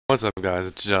What's up, guys?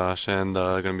 It's Josh, and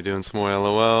gonna be doing some more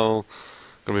LOL.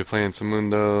 Gonna be playing some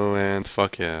Mundo, and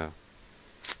fuck yeah.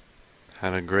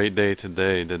 Had a great day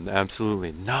today, did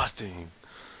absolutely nothing.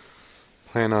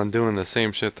 Plan on doing the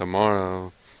same shit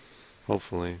tomorrow,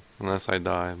 hopefully. Unless I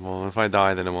die. Well, if I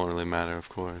die, then it won't really matter, of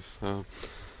course. So,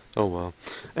 oh well.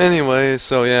 Anyway,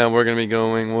 so yeah, we're gonna be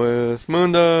going with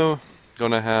Mundo.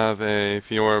 Gonna have a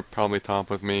Fiora probably top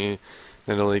with me.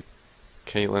 Italy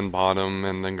Caitlyn bottom,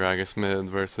 and then Gragas mid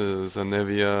versus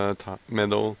Anivia top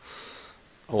middle,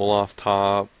 Olaf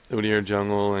top, Udyr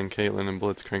jungle, and Caitlyn and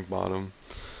Blitzcrank bottom.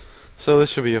 So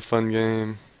this should be a fun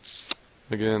game.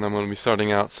 Again, I'm going to be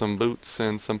starting out some boots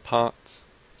and some pots.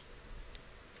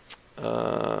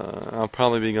 I'll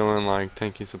probably be going like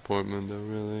tanky support Mundo,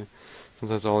 really,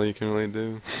 since that's all you can really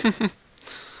do.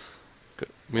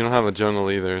 We don't have a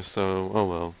jungle either, so oh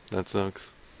well, that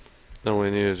sucks. Don't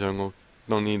really need a jungle.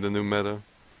 Don't need the new meta.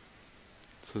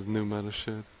 This is new meta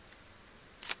shit.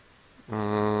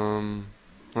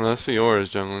 Unless Fiora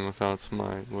is jungling without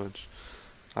smite, which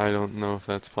I don't know if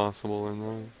that's possible or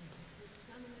not.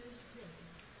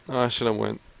 Oh, I should have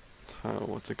went,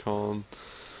 what's it called?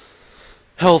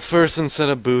 Health first instead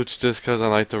of boots, just because I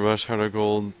like to rush harder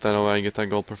gold. That way I get that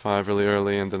gold per 5 really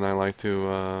early, and then I like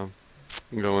to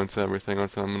go into everything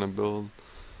else that I'm going to build.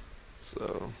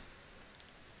 So,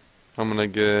 I'm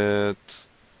going to get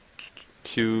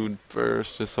Q'd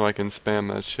first, just so I can spam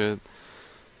that shit.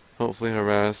 Hopefully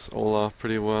harass Olaf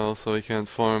pretty well, so he can't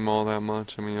farm all that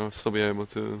much. I mean, he'll still be able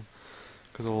to,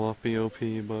 because Olaf be OP,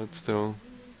 but still.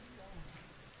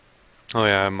 Oh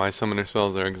yeah, my summoner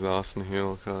spells are exhaust and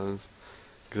heal, because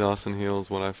exhaust and heal is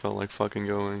what I felt like fucking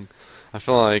going. I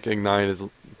feel like ignite is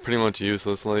pretty much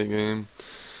useless late game,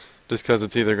 just because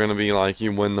it's either going to be like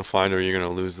you win the fight or you're going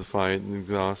to lose the fight.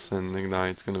 Exhaust and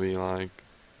ignite's going to be like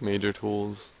major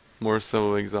tools, more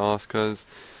so exhaust, because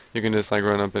you can just like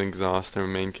run up and exhaust their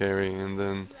main carry and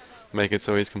then make it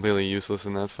so he's completely useless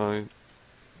in that fight.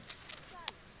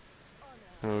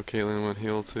 Oh, Caitlyn went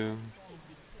heal too.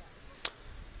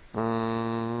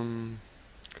 I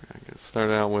guess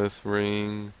started out with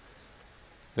ring.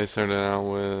 They started out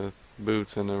with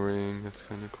boots and a ring. That's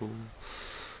kind of cool.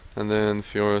 And then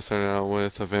Fiora started out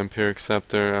with a vampiric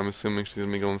scepter. I'm assuming she's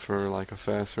gonna be going for like a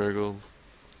fast Wriggles.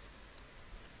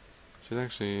 She's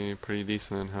actually pretty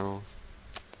decent in health.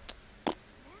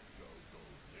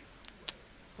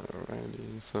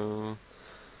 Alrighty, so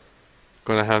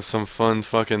gonna have some fun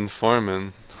fucking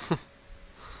farming.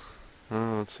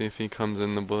 Oh, let's see if he comes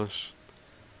in the bush.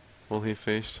 Will he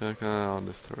face check? I'll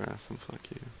just harass him, fuck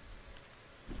you.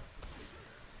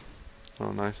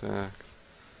 Oh, nice axe.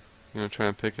 You gonna try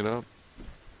and pick it up?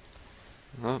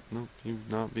 Oh, nope, you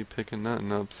not be picking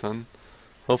nothing up, son.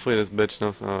 Hopefully this bitch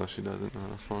knows. Oh, she doesn't know how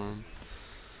to farm.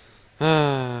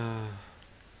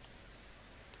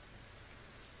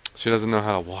 She doesn't know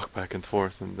how to walk back and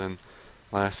forth, and then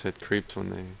last hit creeps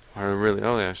when they are really.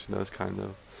 Oh yeah, she does kind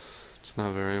of. Just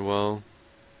not very well.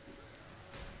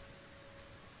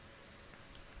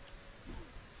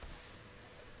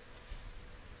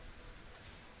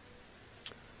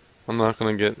 I'm not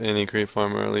gonna get any creep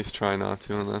farm, or at least try not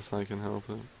to, unless I can help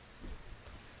it.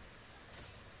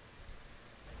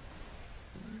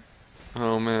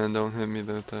 Oh man, don't hit me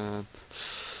with that.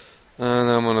 And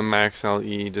then I'm gonna max out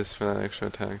E just for that extra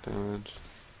attack damage.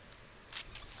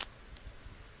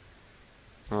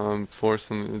 Force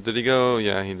him. Did he go?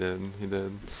 Yeah, he did. He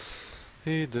did.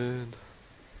 He did.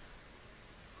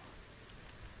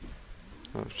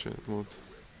 Oh shit, whoops.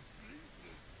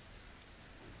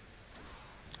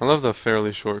 I love the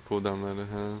fairly short cooldown that it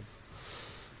has.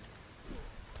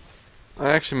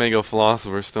 I actually may go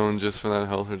Philosopher's Stone just for that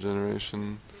health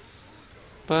regeneration.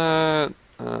 But,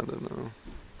 I don't know.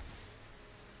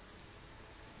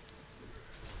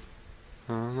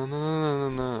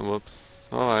 No. Whoops.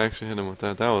 Oh, I actually hit him with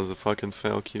that. That was a fucking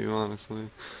fail Q, honestly.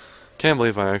 Can't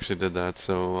believe I actually did that,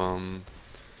 so,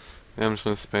 yeah, I'm just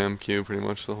gonna spam Q pretty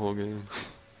much the whole game.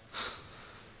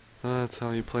 That's how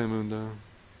you play Mundo.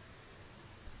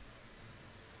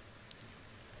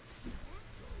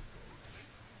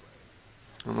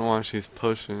 I don't know why she's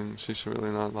pushing. She should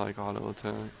really not like auto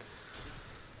attack.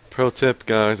 Pro tip,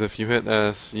 guys, if you hit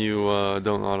S, you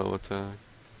don't auto attack.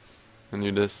 And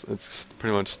you just, it's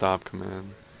pretty much stop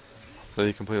command. So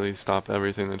you completely stop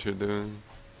everything that you're doing.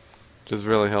 Which is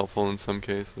really helpful in some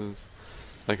cases.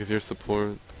 Like if you're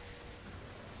support.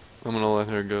 I'm gonna let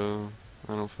her go.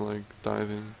 I don't feel like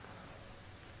diving.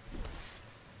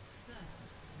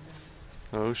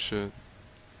 Oh shit.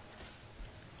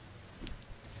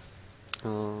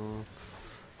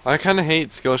 I kinda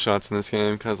hate skill shots in this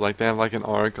game because like they have like an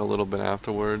arc a little bit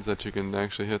afterwards that you can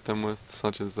actually hit them with,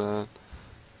 such as that.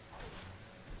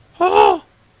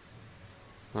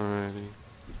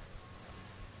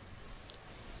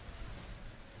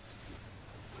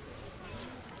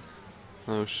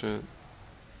 Oh shit.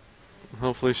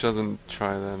 Hopefully she doesn't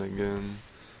try that again.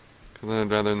 Cause then I'd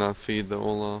rather not feed the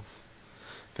Olaf.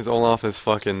 Cause Olaf is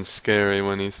fucking scary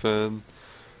when he's fed.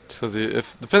 Cause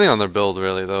if depending on their build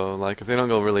really though, like if they don't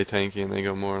go really tanky and they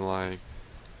go more like,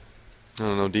 I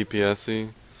don't know, DPS-y.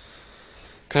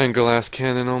 Kind of glass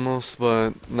cannon almost,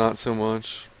 but not so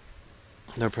much.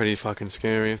 They're pretty fucking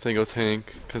scary if they go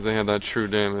tank, cause they have that true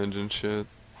damage and shit.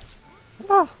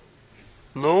 Ah!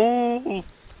 No!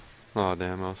 Oh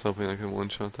damn, I was hoping I could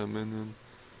one-shot that minion.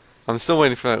 I'm still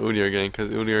waiting for that Udyr gang, cause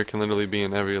Udyr can literally be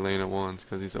in every lane at once,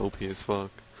 cause he's OP as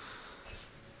fuck.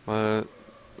 But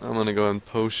I'm gonna go ahead and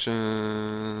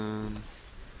potion.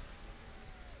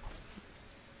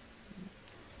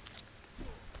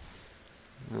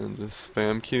 And just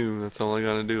spam Q, that's all I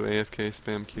gotta do, AFK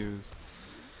spam Qs.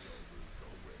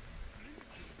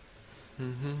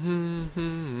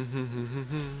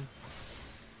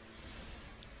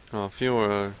 Oh,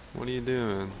 Fiora, what are you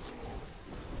doing?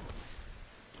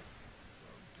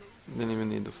 Didn't even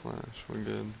need the flash, we're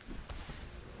good.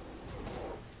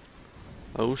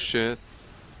 Oh shit.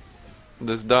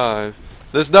 This dive.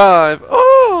 This dive!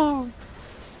 Oh!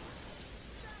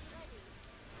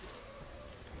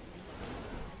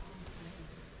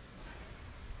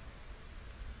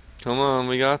 Come on,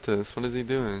 we got this. What is he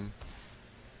doing?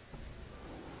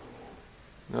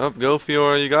 Up, go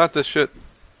Fiora, you got this shit.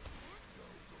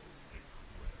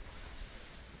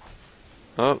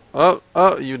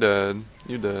 Oh, you dead.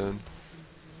 You dead.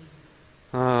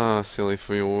 Ah, silly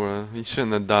Fiora. He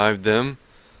shouldn't have dived him.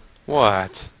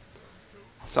 What?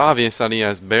 It's obvious that he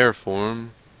has bear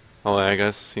form. Oh, I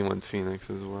guess he went Phoenix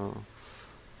as well.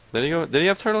 Did he go? Did he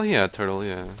have turtle? He had turtle,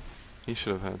 yeah. He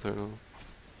should have had turtle.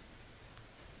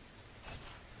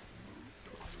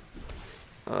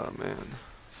 Oh man.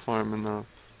 Farming up.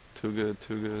 Too good,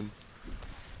 too good.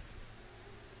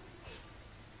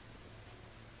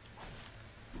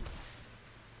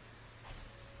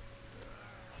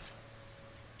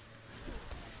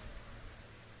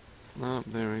 Oh,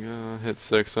 there we go. Hit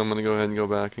 6, so I'm gonna go ahead and go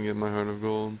back and get my heart of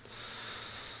gold.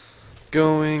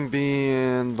 Going B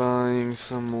and buying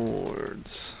some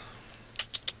wards.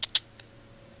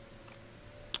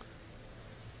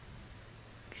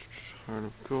 Heart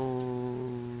of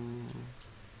gold.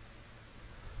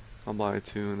 I'll buy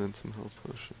 2 and then some health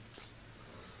potions.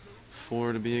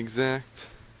 4 to be exact.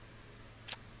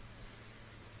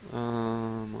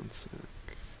 1 sec.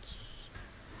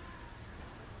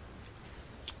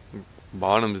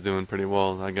 Bottom's doing pretty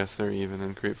well. I guess they're even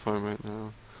in creep farm right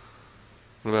now.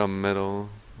 What about middle?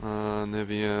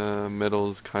 Nivea,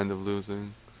 middle's kind of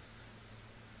losing.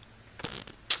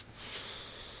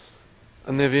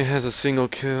 Nivea has a single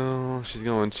kill. She's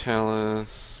going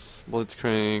Chalice.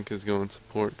 Blitzcrank is going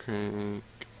Support Crank.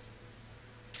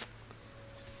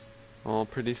 All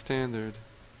pretty standard.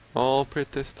 All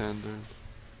pretty standard.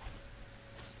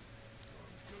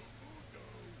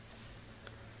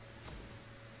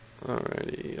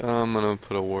 Alrighty, I'm gonna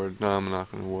put a ward. No, I'm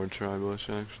not gonna ward Tribush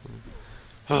actually.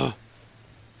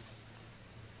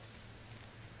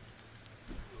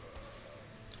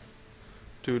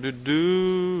 Do do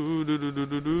do do do do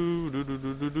do do do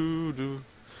do do do do.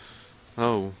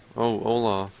 Oh,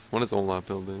 Olaf. What is Olaf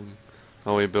building?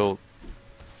 Oh, he built.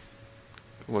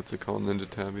 What's it called? Ninja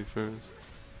Tabby first.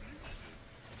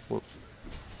 Whoops.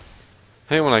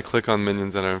 Hate when I click on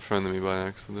minions that are in front of me by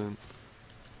accident.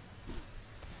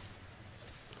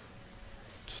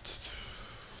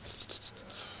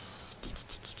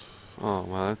 Oh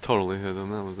wow, that totally hit him.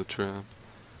 That was a trap.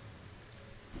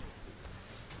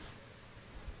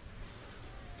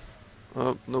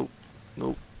 Oh, nope.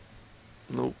 Nope.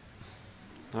 Nope.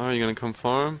 Oh, are you gonna come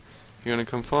farm? You're gonna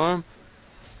come farm?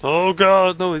 Oh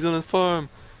god, no, he's gonna farm.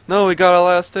 No, he got a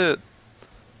last hit.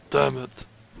 Damn it.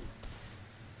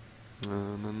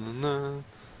 I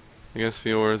guess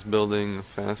Fiora's building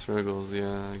fast wriggles,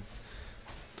 yeah. I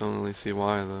don't really see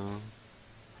why though.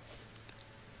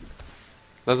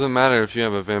 Doesn't matter if you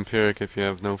have a vampiric if you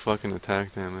have no fucking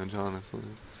attack damage, honestly.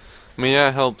 I mean, yeah,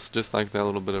 it helps just like that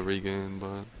little bit of regain,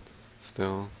 but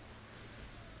still.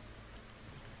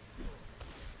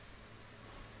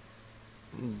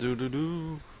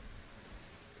 Doo-doo-doo.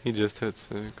 He just hit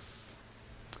 6.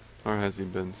 Or has he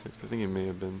been 6? I think he may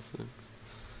have been 6.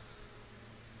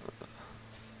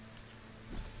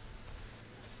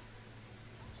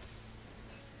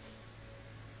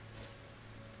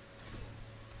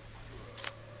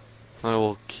 I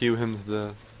will cue him to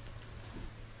death.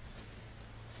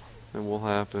 It will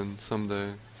happen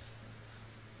someday.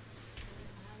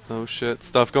 Oh shit,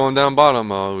 stuff going down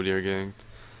bottom. Oh, Udyr ganked.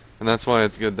 And that's why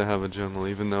it's good to have a jungle,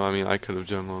 even though, I mean, I could have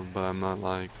jungled, but I'm not,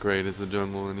 like, great as a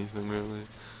jungle or anything, really.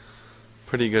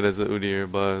 pretty good as a Udyr,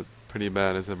 but pretty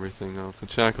bad as everything else. The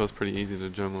Chaco's pretty easy to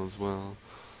jungle as well.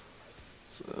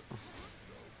 So,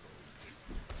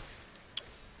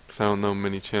 'cause I don't know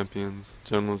many champions.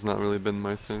 Jungle's not really been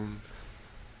my thing.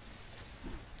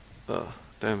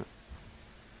 Damn it.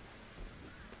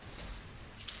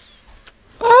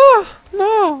 Ah!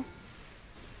 No!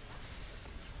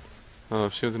 Oh,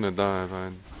 if she was gonna dive,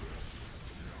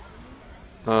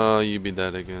 I'd... you'd be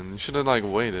dead again. You should've, like,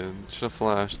 waited. You should've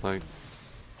flashed, like,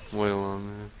 way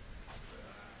longer.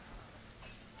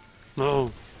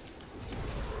 No!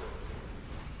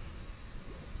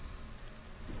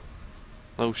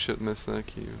 Oh shit, missed that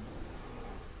Q.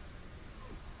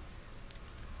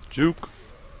 Juke!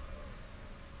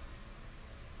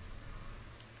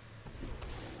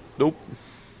 Nope.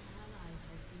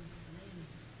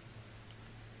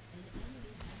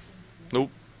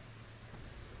 Nope.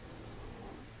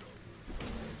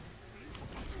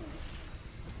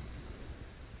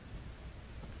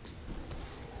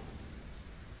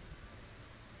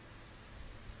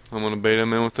 I'm gonna bait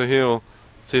him in with the heal.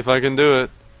 See if I can do it.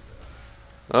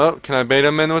 Oh, can I bait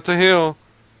him in with the heal?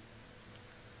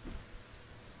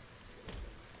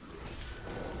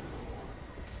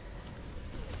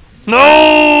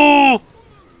 No!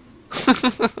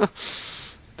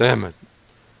 Damn it.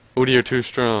 Udyr, you're too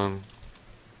strong.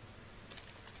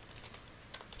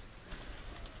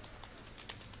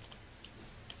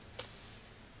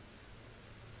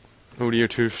 Udyr, you're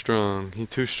too strong. He's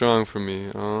too strong for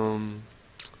me. I'm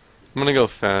gonna go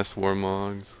fast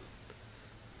Warmogs.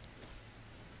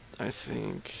 I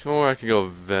think. Or I could go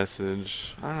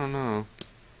Vestige. I don't know.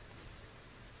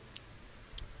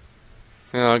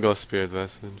 Yeah, I'll go Spirit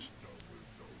Vestige.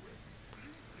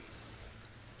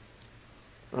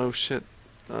 Oh shit.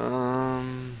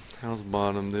 How's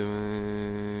bottom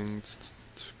doing?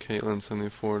 Caitlyn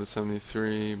 74 to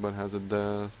 73, but has a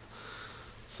death.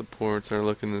 Supports are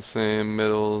looking the same.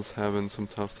 Middle's having some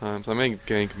tough times. I may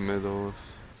gank middle if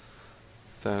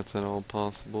that's at all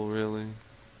possible, really.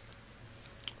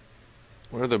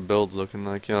 What are their builds looking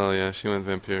like? Oh yeah, she went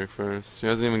Vampiric first. She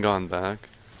hasn't even gone back.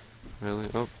 Really?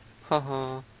 Oh,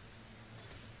 haha.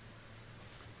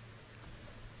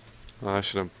 Oh, I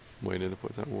should have waited to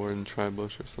put that ward in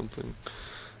Tribush or something.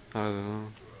 I don't know.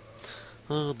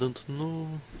 I don't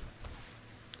know.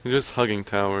 You're just hugging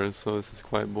towers, so this is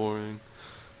quite boring.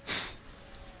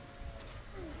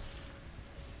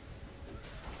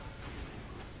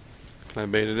 Can I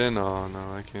bait it in? Oh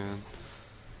no, I can't.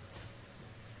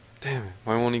 Damn it,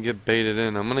 why won't he get baited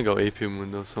in? I'm gonna go AP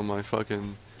Mundo so my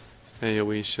fucking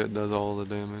AoE shit does all the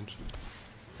damage.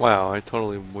 Wow, I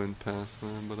totally went past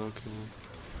that, but okay.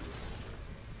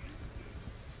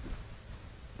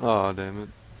 Oh damn it.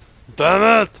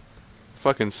 Damn it!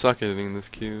 Fucking suck at hitting this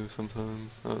Q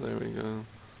sometimes. Oh, there we go.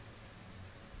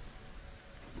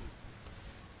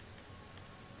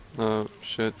 Oh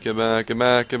shit, get back, get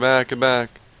back, get back, get back.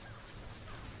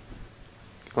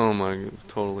 Oh my god,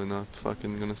 totally not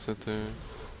fucking gonna sit there.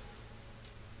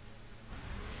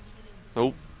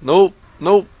 Nope, nope,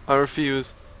 nope, I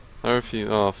refuse. I refuse.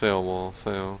 Oh, fail wall,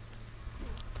 fail.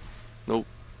 Nope.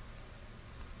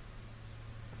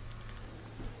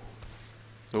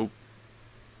 Nope.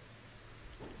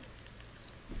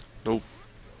 Nope.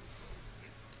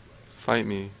 Fight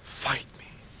me. Fight me.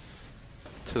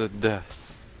 To the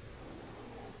death.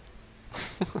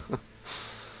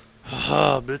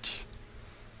 Haha, bitch.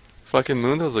 Fucking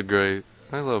Mundos are great.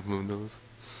 I love Mundos.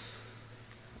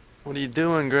 What are you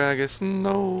doing, Gragas?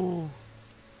 No.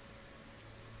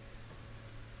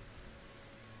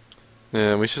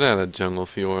 Yeah, we should have had a jungle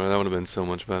Fiora. That would have been so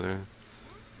much better.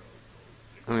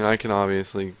 I mean, I can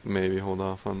obviously maybe hold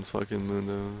off on fucking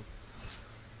Mundo.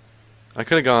 I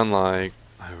could have gone like,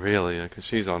 Irelia, because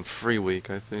she's on free week,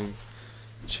 I think.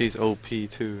 She's OP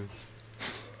too.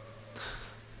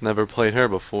 Never played her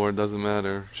before, doesn't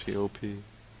matter. She OP.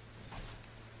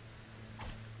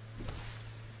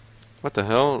 What the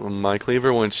hell? My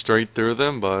cleaver went straight through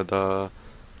them, but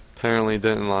apparently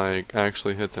didn't like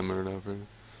actually hit them or whatever.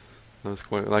 That was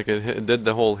quite like it did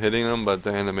the whole hitting them, but the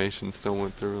animation still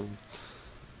went through them.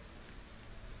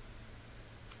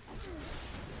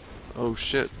 Oh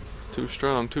shit! Too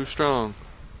strong, too strong.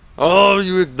 Oh,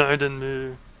 you ignited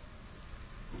me!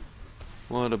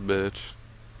 What a bitch.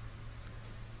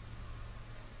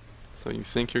 So you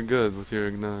think you're good with your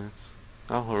ignites?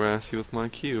 I'll harass you with my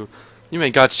Q. You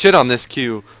ain't got shit on this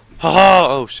Q. Haha!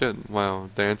 Oh shit! Wow,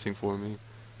 dancing for me.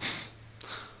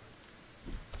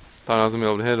 Thought I was gonna be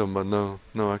able to hit him, but no,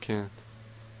 no, I can't.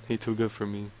 He too good for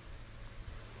me.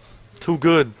 Too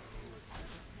good.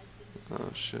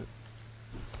 Oh shit.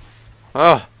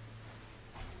 Ah!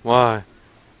 Why?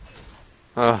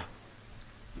 Ah!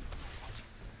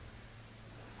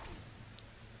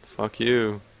 Fuck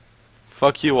you.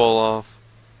 Fuck you, Olaf.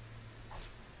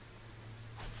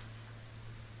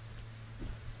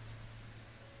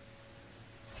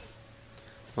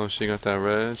 Oh, she got that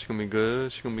red. She gonna be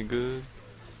good. She gonna be good.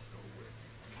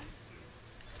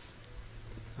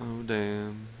 Oh,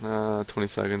 damn. 20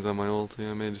 seconds on my ulti.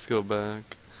 I may just go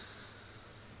back.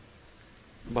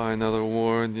 Buy another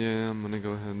ward. Yeah, I'm gonna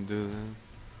go ahead and do that.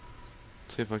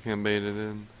 See if I can bait it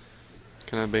in.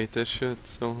 Can I bait this shit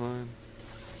so hard?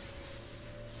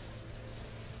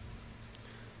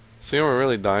 See, we're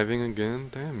really diving again?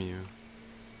 Damn you.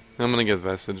 I'm gonna get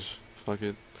Vestige. Fuck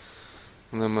it.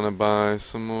 And I'm gonna buy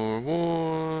some more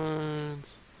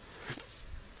wards.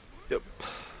 Yep.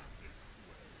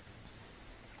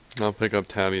 I'll pick up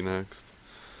Tabby next.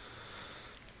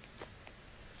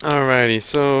 Alrighty,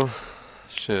 so...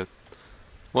 Shit.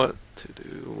 What to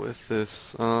do with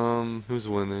this? Who's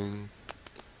winning?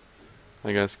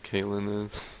 I guess Caitlyn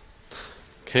is.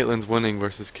 Caitlyn's winning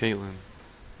versus Caitlyn.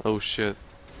 Oh shit.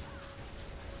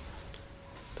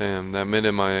 Damn, that mid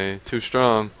MIA. Too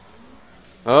strong.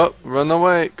 Oh, run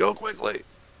away. Go quickly.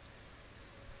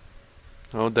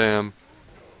 Oh damn.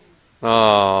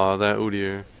 Oh, that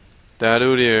Udyr. That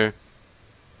Udyr.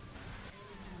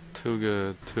 Too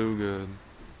good, too good.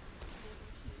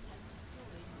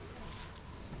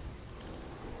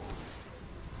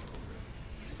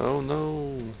 Oh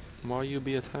no. Why you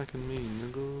be attacking me,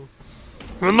 nigga?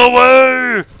 Run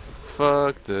away!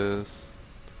 Fuck this.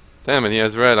 Damn it, he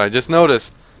has red. I just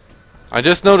noticed. I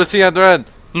just noticed he had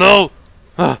red. No!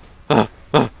 No!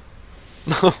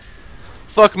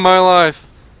 Fuck my life.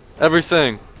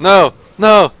 Everything. No!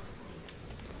 No!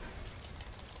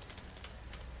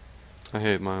 I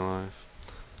hate my life.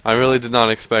 I really did not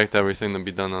expect everything to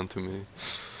be done onto me.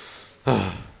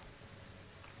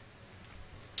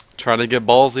 Try to get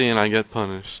ballsy and I get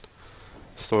punished.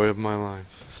 Story of my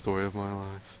life. Story of my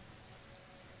life.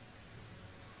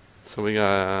 So we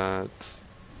got...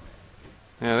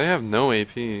 Yeah, they have no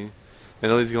AP.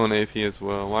 Italy's going AP as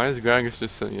well. Why is Gragas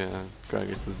just sitting? Yeah,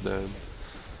 Gragas is dead.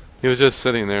 He was just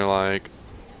sitting there like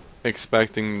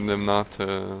expecting them not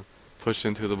to push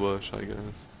into the bush, I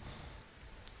guess.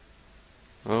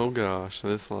 Oh gosh,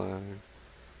 this lag.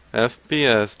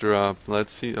 FPS dropped.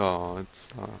 Let's see. Oh, it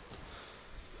stopped.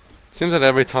 Seems that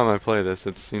every time I play this,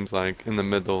 it seems like in the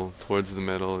middle, towards the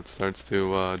middle, it starts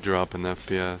to drop in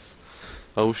FPS.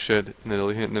 Oh shit,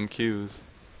 Italy hitting them Qs.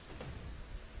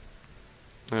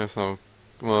 I saw.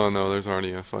 Well, no, there's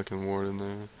already a fucking ward in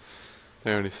there.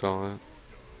 They already saw it.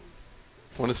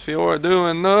 What is Fiora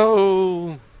doing?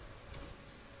 No!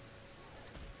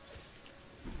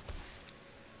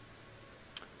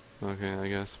 Okay, I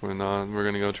guess we're not. We're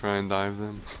gonna go try and dive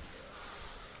them.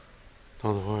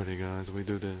 Don't worry, guys. We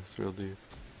do this real deep.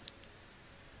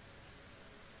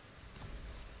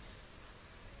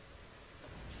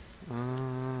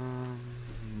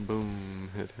 Boom.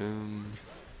 Hit him.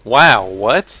 Wow,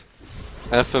 what?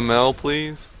 FML,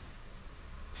 please?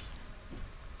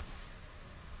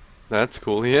 That's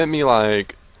cool. He hit me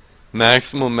like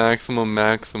maximum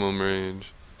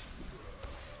range.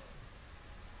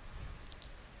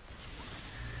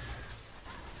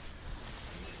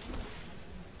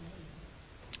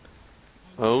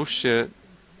 Oh shit.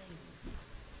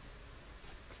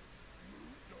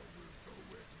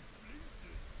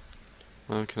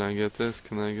 Oh, can I get this?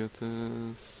 Can I get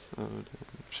this? Oh damn,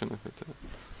 shouldn't have hit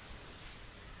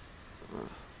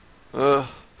that.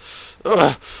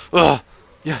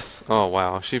 Yes! Oh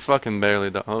wow, she fucking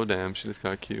barely died. Oh damn, she just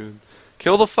got queued.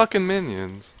 Kill the fucking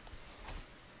minions!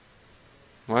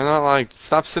 Why not, like,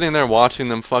 stop sitting there watching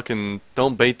them fucking...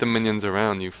 Don't bait the minions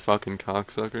around, you fucking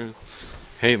cocksuckers.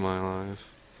 Hate my life.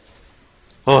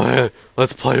 Oh hey,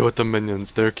 let's play with the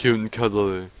minions, they're cute and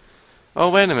cuddly. Oh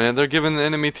wait a minute, they're giving the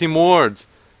enemy team wards!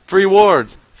 Free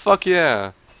wards! Fuck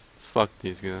yeah! Fuck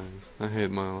these guys. I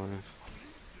hate my life.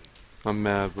 I'm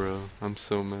mad, bro. I'm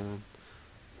so mad.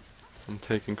 I'm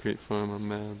taking Creep Farm, I'm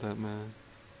mad, that mad.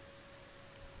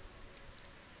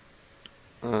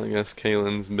 I guess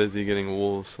Kaylin's busy getting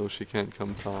wolves, so she can't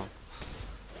come top.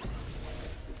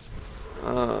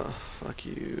 Fuck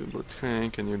you,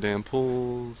 Blitzcrank and your damn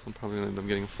pulls. I'm probably gonna end up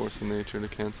getting Force of Nature to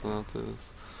cancel out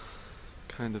this.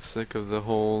 Kind of sick of the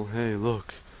whole, hey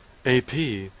look, AP!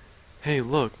 Hey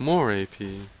look, more AP!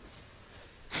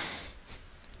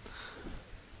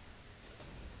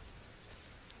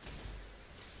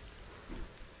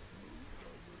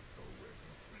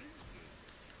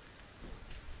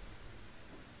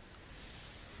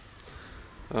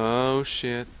 Oh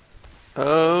shit.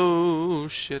 Oh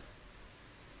shit.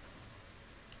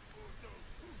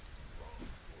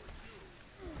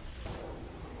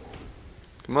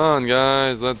 Come on,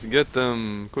 guys, let's get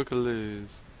them quickly.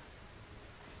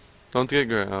 Don't get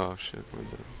great. Oh shit, we're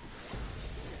dead.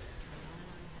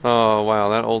 Oh wow,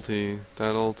 that ulti,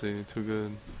 too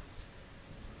good.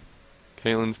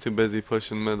 Caitlyn's too busy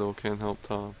pushing middle, can't help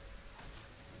top.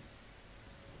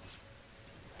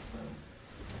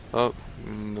 Oh,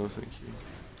 no thank you.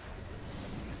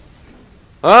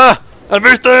 Ah!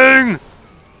 Everything!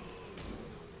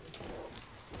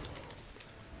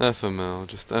 FML,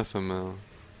 just FML.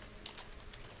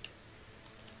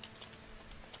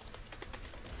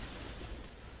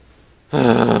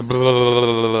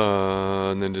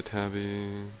 Ninja Tabby.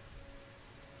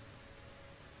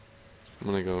 I'm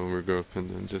gonna go regrowth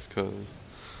pendant just cause.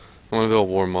 I wanna go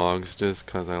war mogs just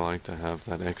cause I like to have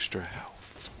that extra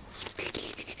health.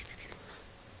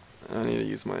 I need to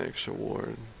use my extra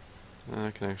ward.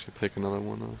 I can actually pick another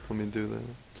one up. Let me do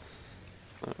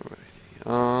that.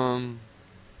 Alrighty.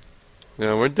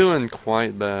 Yeah, we're doing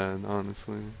quite bad,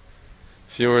 honestly.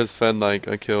 Fiora's fed like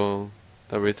a kill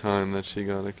every time that she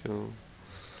got a kill.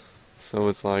 So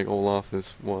it's like Olaf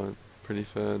is what? Pretty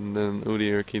fed, and then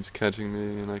Udyr keeps catching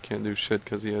me and I can't do shit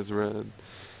because he has red.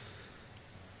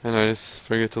 And I just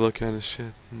forget to look at his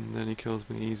shit and then he kills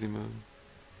me easy mode.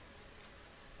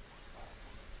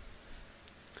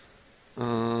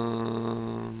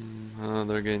 Oh,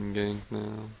 they're getting ganked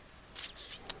now.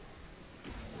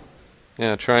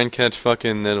 Yeah, try and catch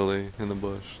fucking Nidalee in the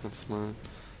bush. That's smart.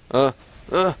 Oh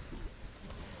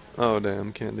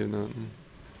damn, can't do nothing.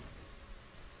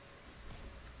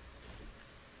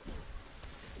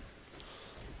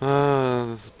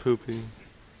 This is poopy.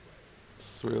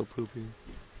 This is real poopy.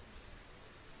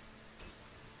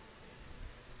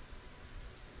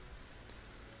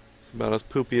 It's about as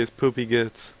poopy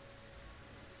gets.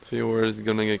 Fiora is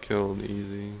gonna get killed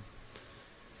easy.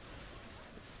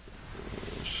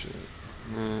 Oh shit.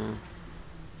 Nah.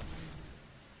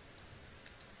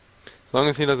 As long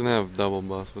as he doesn't have double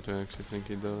buffs, which I actually think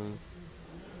he does.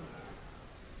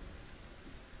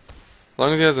 As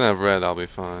long as he doesn't have red, I'll be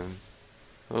fine.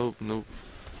 Oh, nope.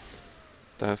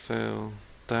 That failed.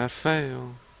 That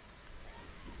failed.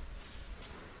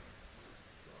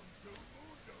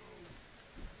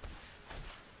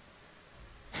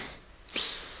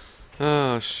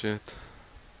 Oh shit.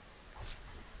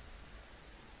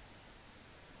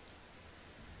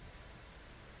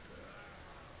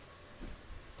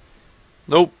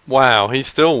 Nope. Wow, he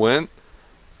still went?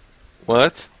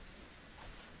 What?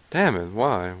 Damn it,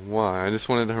 why? Why? I just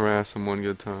wanted to harass him one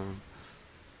good time.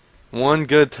 One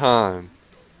good time.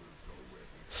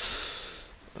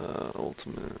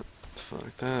 Ultimate.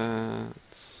 Fuck that.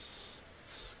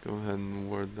 Let's go ahead and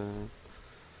ward that.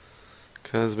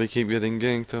 Cause we keep getting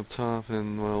ganked up top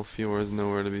and, well, Fiora's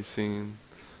nowhere to be seen.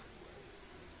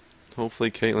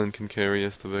 Hopefully Caitlyn can carry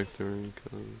us to victory,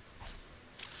 cause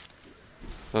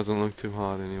it doesn't look too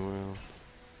hot anywhere else.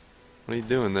 What are you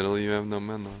doing, Nidalee? You have no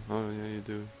mana. Oh yeah, you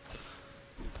do.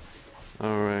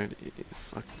 Alrighty.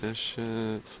 Fuck this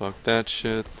shit. Fuck that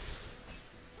shit.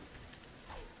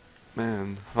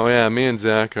 Man. Oh yeah, me and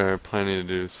Zach are planning to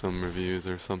do some reviews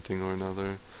or something or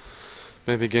another.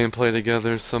 Maybe gameplay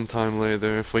together sometime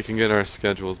later if we can get our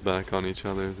schedules back on each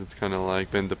other's. It's kind of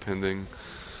like been depending.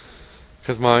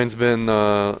 Cause mine's been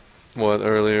what,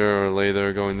 earlier or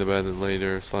later, going to bed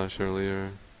later /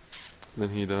 earlier than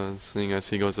he does. Seeing as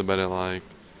he goes to bed at like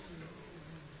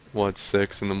what,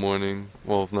 6 in the morning.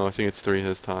 Well, no, I think it's 3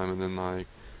 his time, and then like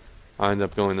I end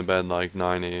up going to bed like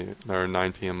 9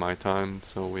 p.m. my time.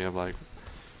 So we have like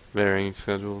varying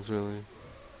schedules, really.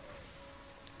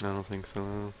 I don't think so.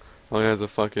 No. Oh, he has a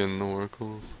fucking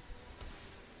oracles.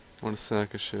 What a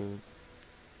sack of shit.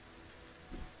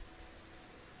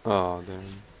 Oh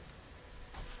damn.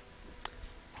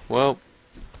 Well,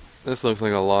 this looks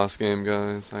like a lost game,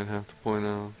 guys. I'd have to point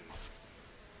out.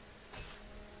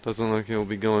 Doesn't look like it will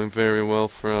be going very well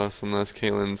for us unless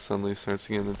Caitlyn suddenly starts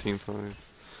to get into team fights.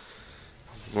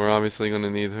 We're obviously going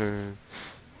to need her.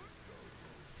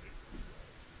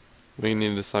 We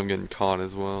need to stop getting caught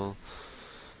as well.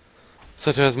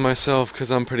 Such as myself,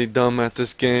 because I'm pretty dumb at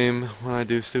this game when I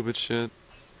do stupid shit.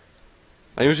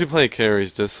 I usually play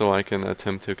carries just so I can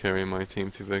attempt to carry my team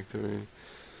to victory.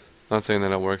 Not saying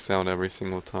that it works out every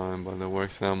single time, but it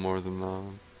works out more than not.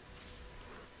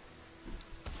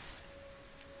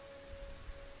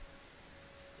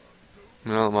 I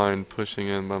don't mind pushing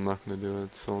in, but I'm not going to do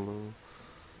it solo.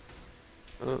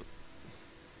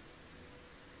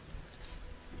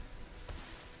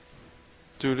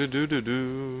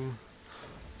 Do.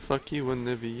 Fuck you,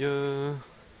 Anivia.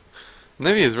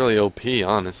 Anivia is really OP,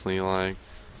 honestly. Like,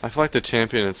 I feel like the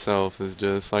champion itself is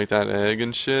just like that egg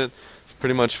and shit.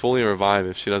 Pretty much fully revive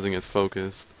if she doesn't get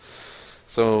focused.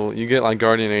 So you get like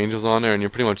Guardian Angels on there and you're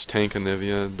pretty much tank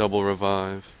Anivia, double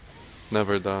revive,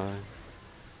 never die.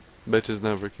 Bitches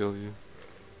never kill you.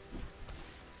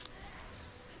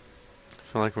 I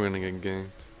feel like we're gonna get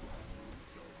ganked.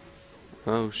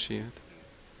 Oh shit.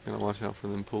 Gotta watch out for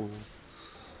them pools.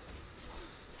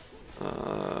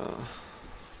 Oh,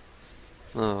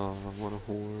 what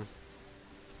a whore.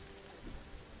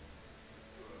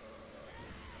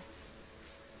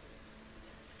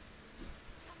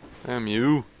 Damn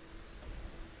you.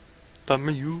 Damn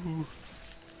you.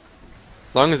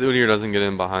 As long as Udyr doesn't get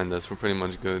in behind us, we're pretty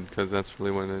much good, because that's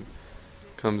really when it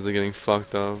comes to getting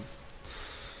fucked up.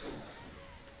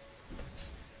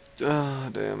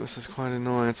 Ah, damn, this is quite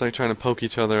annoying. It's like trying to poke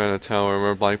each other at a tower.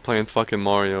 We're like playing fucking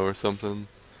Mario or something.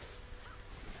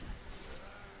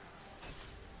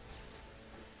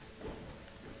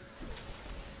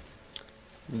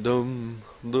 Dum,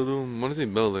 dum. What is he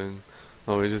building?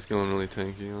 Oh, he's just going really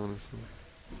tanky, honestly.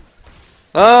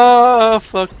 Ah,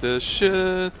 fuck this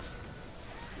shit.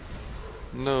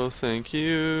 No, thank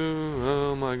you.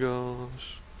 Oh my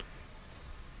gosh.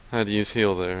 I had to use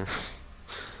heal there.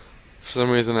 For some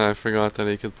reason, I forgot that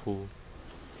he could pull.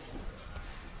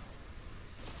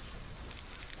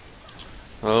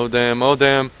 Oh damn, oh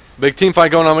damn. Big team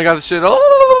fight going on, we got this shit.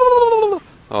 Oh,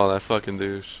 that fucking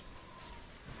douche.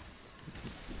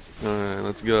 Alright,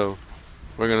 let's go.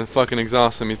 We're gonna fucking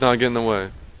exhaust him, he's not getting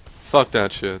away. Fuck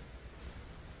that shit.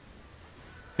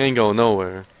 He ain't going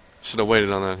nowhere. Should've waited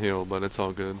on that heal, but it's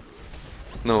all good.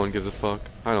 No one gives a fuck.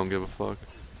 I don't give a fuck.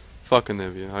 Fuck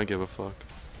Anivia, I give a fuck.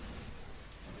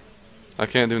 I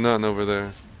can't do nothing over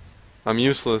there. I'm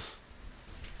useless.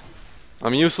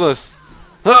 I'm useless.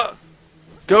 Ah!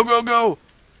 Go, go, go!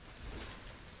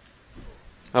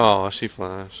 Oh, she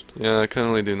flashed. Yeah, I couldn't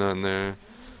really do nothing there.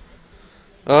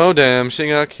 Oh, damn, she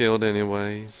got killed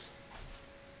anyways.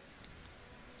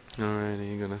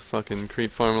 Alrighty, gonna fucking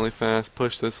creep farm really fast,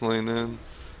 push this lane in.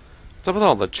 What's up with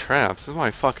all the traps? This is why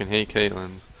I fucking hate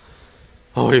Caitlyn's.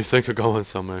 Oh, you think you're going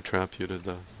somewhere, trap you to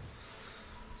death.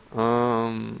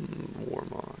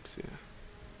 Warmogs, yeah.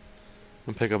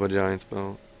 I'm gonna pick up a Giant's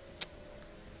belt.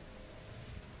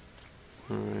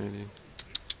 Alrighty.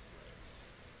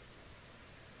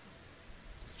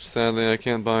 Sadly, I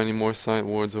can't buy any more sight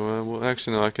wards, or well,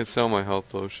 actually no, I can sell my health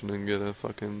potion and get a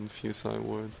fucking few sight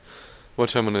wards.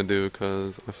 Which I'm gonna do,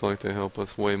 cause I feel like they help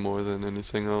us way more than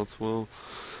anything else will.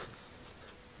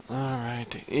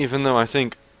 Alright, even though I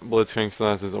think Blitzcrank still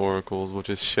has his oracles, which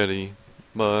is shitty,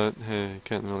 but hey,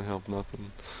 can't really help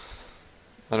nothing.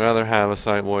 I'd rather have a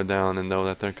sight ward down and know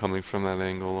that they're coming from that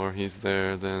angle, or he's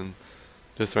there, than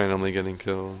just randomly getting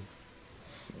killed.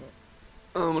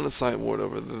 I'm gonna sight ward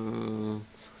over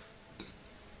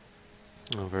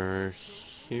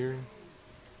here.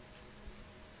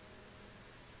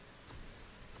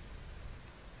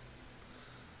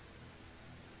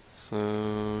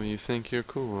 So you think you're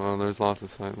cool? Oh, there's lots of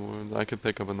sight wards. I could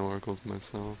pick up an oracles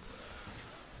myself.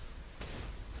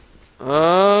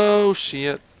 Oh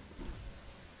shit!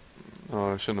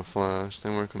 Oh, I shouldn't have flashed. They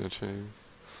weren't gonna chase. This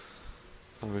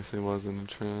obviously wasn't a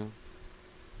trap.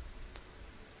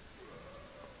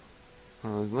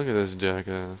 Oh, look at this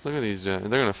jackass. Look at these jackass.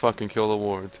 They're gonna fucking kill the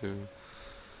ward too.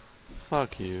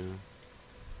 Fuck you.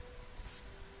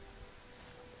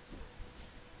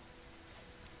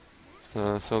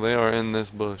 So they are in this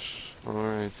bush.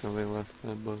 Alright, so they left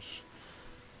that bush.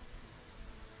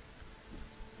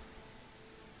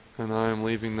 And I am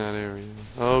leaving that area.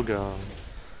 Oh god.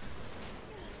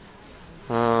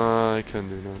 I couldn't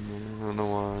do nothing there. I don't know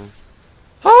why.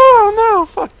 Oh no!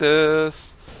 Fuck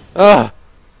this! Ah!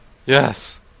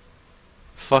 Yes!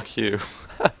 Fuck you.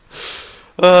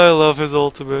 I love his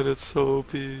ultimate, it's so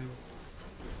OP.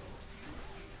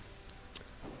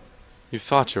 You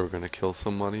thought you were gonna kill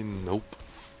somebody? Nope.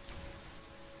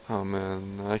 Oh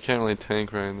man, I can't really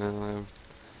tank right now. I have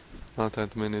not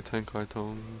that many tank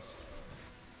items.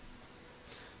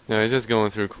 Yeah, he's just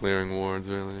going through clearing wards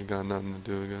really. I got nothing to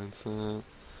do against that.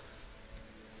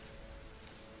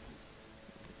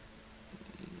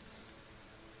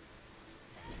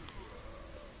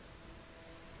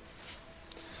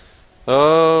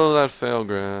 Oh, that fail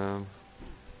grab.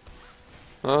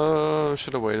 Oh,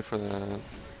 should have waited for that.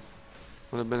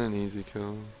 Would have been an easy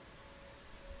kill.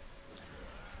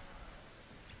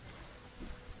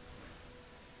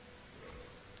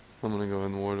 I'm gonna go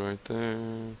in ward right there.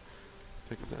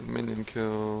 Pick up that minion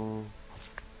kill.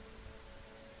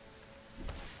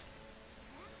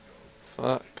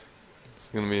 Fuck. It's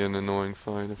gonna be an annoying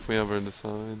fight if we ever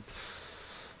decide.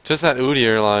 Just that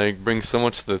Udyr, like, brings so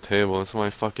much to the table. That's why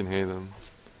I fucking hate him.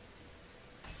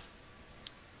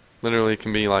 Literally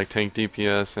can be like tank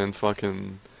DPS and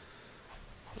fucking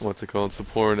what's it called,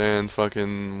 support and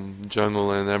fucking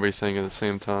jungle and everything at the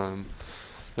same time.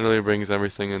 It really brings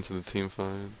everything into the team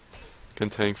fight. Can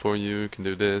tank for you, can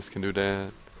do this, can do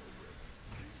that.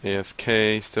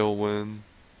 AFK, still win.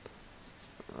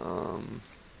 I'm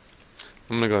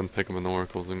gonna go ahead and pick up an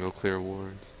oracles and go clear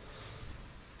wards.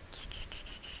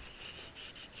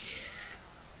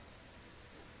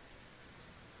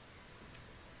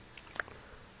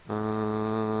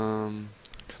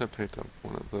 Could have picked up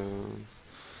one of those.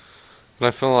 But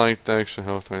I feel like the extra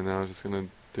health right now is just gonna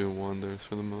do wonders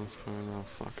for the most part. Oh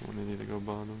fuck, I'm gonna need to go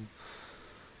bottom.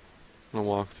 I'm gonna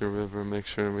walk through river and make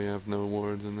sure we have no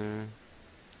wards in there.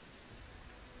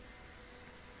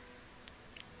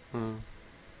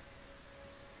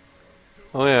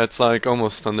 Oh yeah, it's like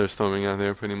almost thunderstorming out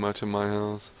there pretty much in my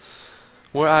house.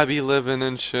 Where I be living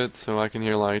and shit, so I can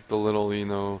hear like the little, you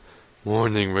know,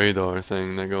 warning radar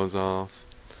thing that goes off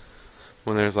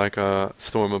when there's like a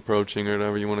storm approaching or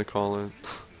whatever you want to call it.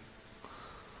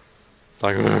 It's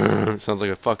like, it sounds like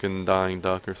a fucking dying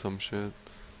duck or some shit.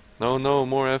 No, no,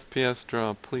 more FPS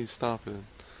drop. Please stop it.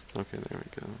 Okay, there we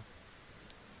go.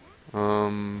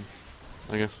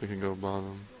 I guess we can go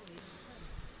bottom.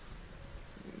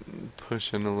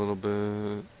 Push in a little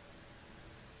bit.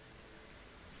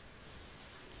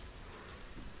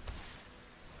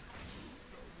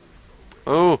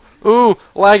 Oh, ooh,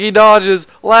 laggy dodges,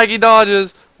 laggy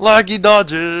dodges, laggy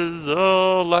dodges.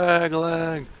 Oh, lag,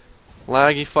 lag.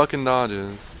 Laggy fucking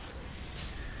dodges.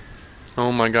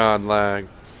 Oh my god, lag.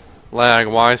 Lag,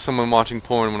 why is someone watching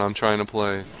porn when I'm trying to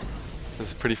play? This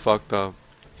is pretty fucked up.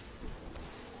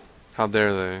 How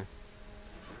dare they?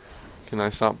 Can I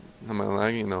stop? Am I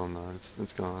lagging? No, I'm not.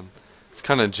 It's gone. It's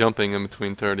kind of jumping in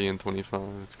between 30 and 25.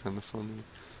 It's kind of funny.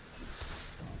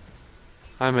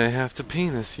 I may have to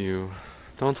penis you.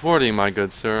 Don't worry, my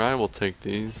good sir. I will take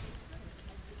these.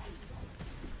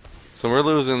 So we're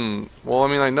losing. Well, I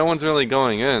mean, like, no one's really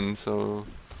going in, so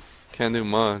can't do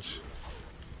much.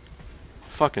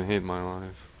 Fucking hate my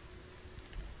life.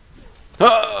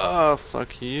 Ah,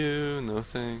 fuck you. No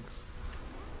thanks.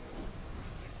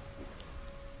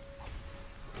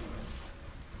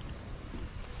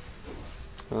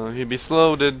 He'd be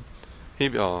slow, he'd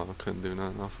be. Oh, I couldn't do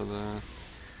nothing off of that.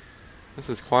 This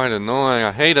is quite annoying.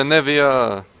 I hate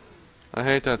Anivia. I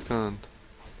hate that cunt.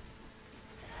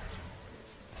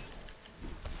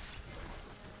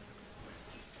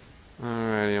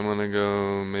 Alrighty, I'm gonna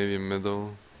go maybe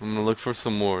middle. I'm gonna look for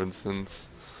some wards since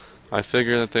I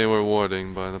figured that they were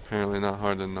warding, but apparently not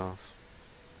hard enough.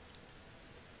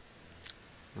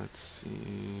 Let's see.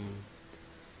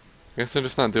 I guess they're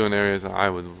just not doing areas that I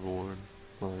would ward,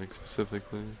 like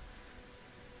specifically.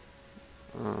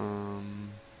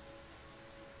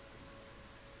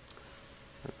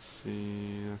 Let's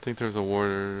see. I think there's a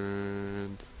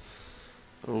ward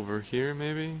over here,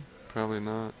 maybe? Probably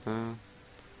not. No.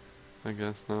 I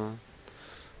guess not.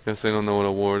 Guess they don't know what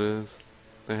a ward is.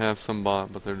 They have some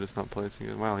bot, but they're just not placing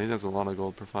it. Wow, he has a lot of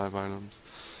gold for 5 items.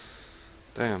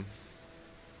 Damn.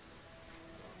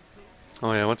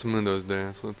 Oh yeah, what's Mundo's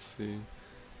dance? Let's see.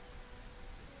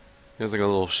 He has like a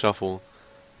little shuffle.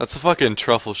 That's a fucking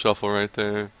truffle shuffle right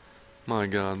there. My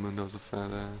god, Mundo's a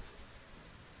fat ass.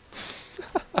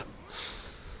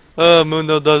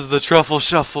 Mundo does the truffle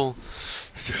shuffle.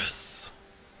 Yes.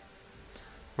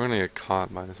 We're gonna get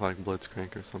caught by this like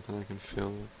blitzcrank or something. I can feel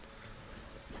it.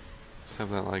 Just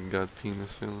have that like gut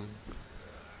penis feeling.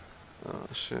 Oh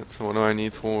shit. So what do I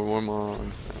need for warm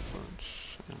logs? That much.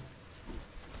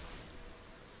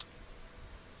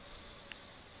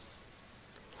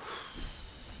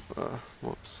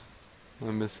 Whoops.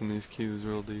 I'm missing these cues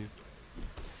real deep.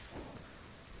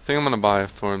 I think I'm gonna buy a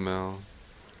thorn mill.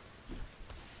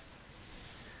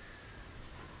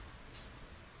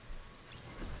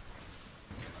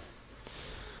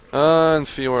 And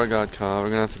Fiora got caught. We're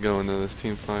gonna have to go into this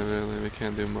team fight early. We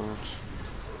can't do much.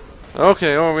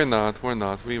 Okay, or we're not. We're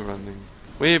not. We running.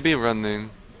 We be running.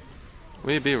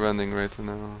 We be running right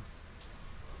now.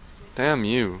 Damn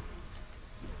you.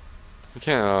 We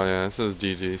can't. Oh yeah, this is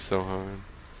GG so hard.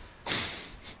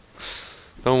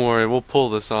 Don't worry, we'll pull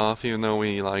this off, even though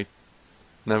we like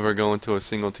never go into a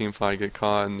single team fight, get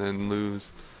caught, and then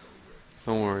lose.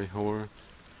 Don't worry, whore.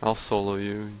 I'll solo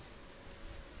you.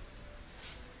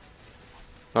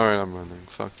 Alright, I'm running.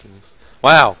 Fuck this.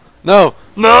 Wow! No!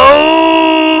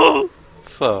 No!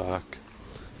 Fuck.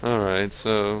 Alright,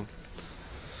 so.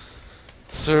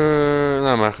 No,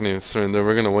 I'm not gonna even surrender.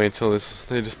 We're gonna wait till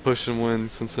they just push and win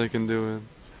since they can do it.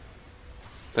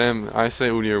 Damn, I say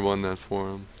Udyr won that for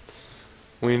him.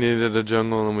 We needed a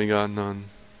jungle and we got none.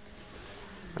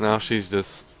 And now she's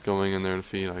just going in there to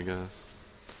feed, I guess.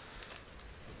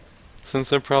 Since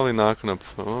they're probably not gonna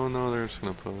push. Oh no, they're just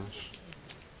gonna push.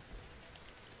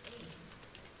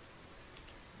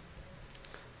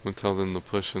 I'm gonna tell them to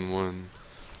push and win.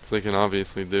 Cause they can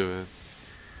obviously do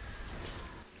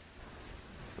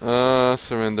it.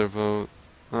 Surrender vote.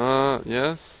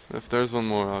 Yes. If there's one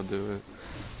more, I'll do it.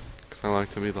 Cause I like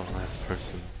to be the last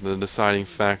person. The deciding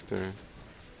factor.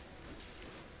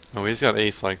 Oh, we just got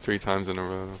ace like 3 times in a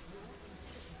row.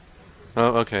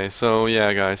 Oh, okay. So,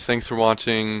 yeah, guys. Thanks for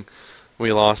watching.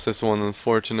 We lost this one,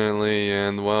 unfortunately.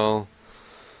 And, well,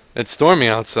 it's stormy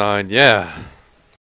outside. Yeah.